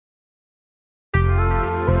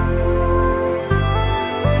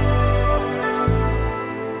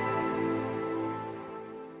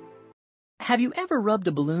Have you ever rubbed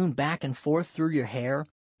a balloon back and forth through your hair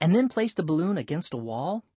and then placed the balloon against a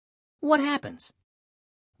wall? What happens?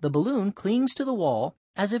 The balloon clings to the wall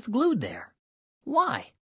as if glued there.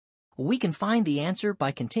 Why? We can find the answer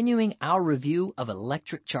by continuing our review of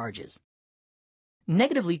electric charges.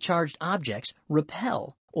 Negatively charged objects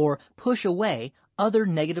repel or push away other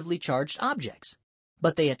negatively charged objects,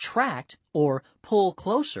 but they attract or pull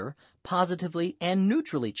closer positively and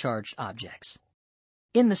neutrally charged objects.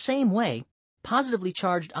 In the same way, positively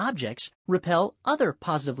charged objects repel other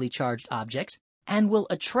positively charged objects and will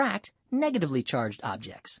attract negatively charged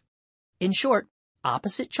objects. In short,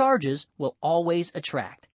 opposite charges will always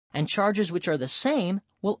attract, and charges which are the same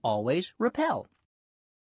will always repel.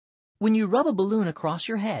 When you rub a balloon across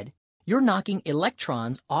your head, you're knocking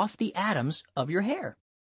electrons off the atoms of your hair.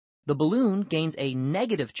 The balloon gains a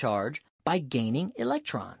negative charge by gaining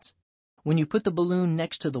electrons. When you put the balloon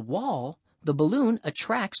next to the wall, the balloon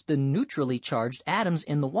attracts the neutrally charged atoms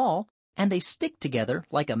in the wall, and they stick together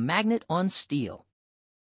like a magnet on steel.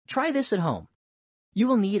 Try this at home. You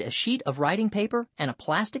will need a sheet of writing paper and a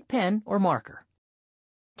plastic pen or marker.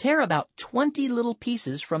 Tear about 20 little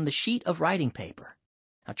pieces from the sheet of writing paper.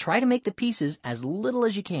 Now try to make the pieces as little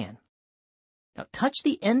as you can. Now touch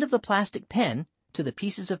the end of the plastic pen to the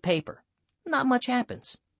pieces of paper. Not much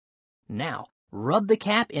happens. Now rub the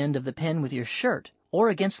cap end of the pen with your shirt or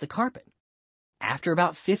against the carpet. After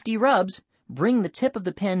about 50 rubs, bring the tip of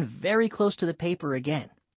the pen very close to the paper again.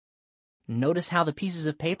 Notice how the pieces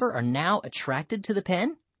of paper are now attracted to the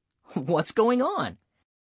pen? What's going on?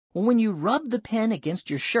 Well, when you rub the pen against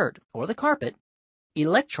your shirt or the carpet,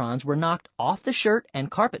 electrons were knocked off the shirt and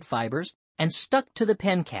carpet fibers and stuck to the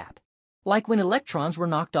pen cap, like when electrons were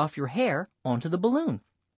knocked off your hair onto the balloon.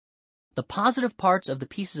 The positive parts of the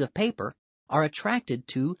pieces of paper are attracted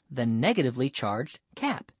to the negatively charged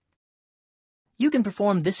cap. You can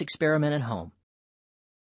perform this experiment at home.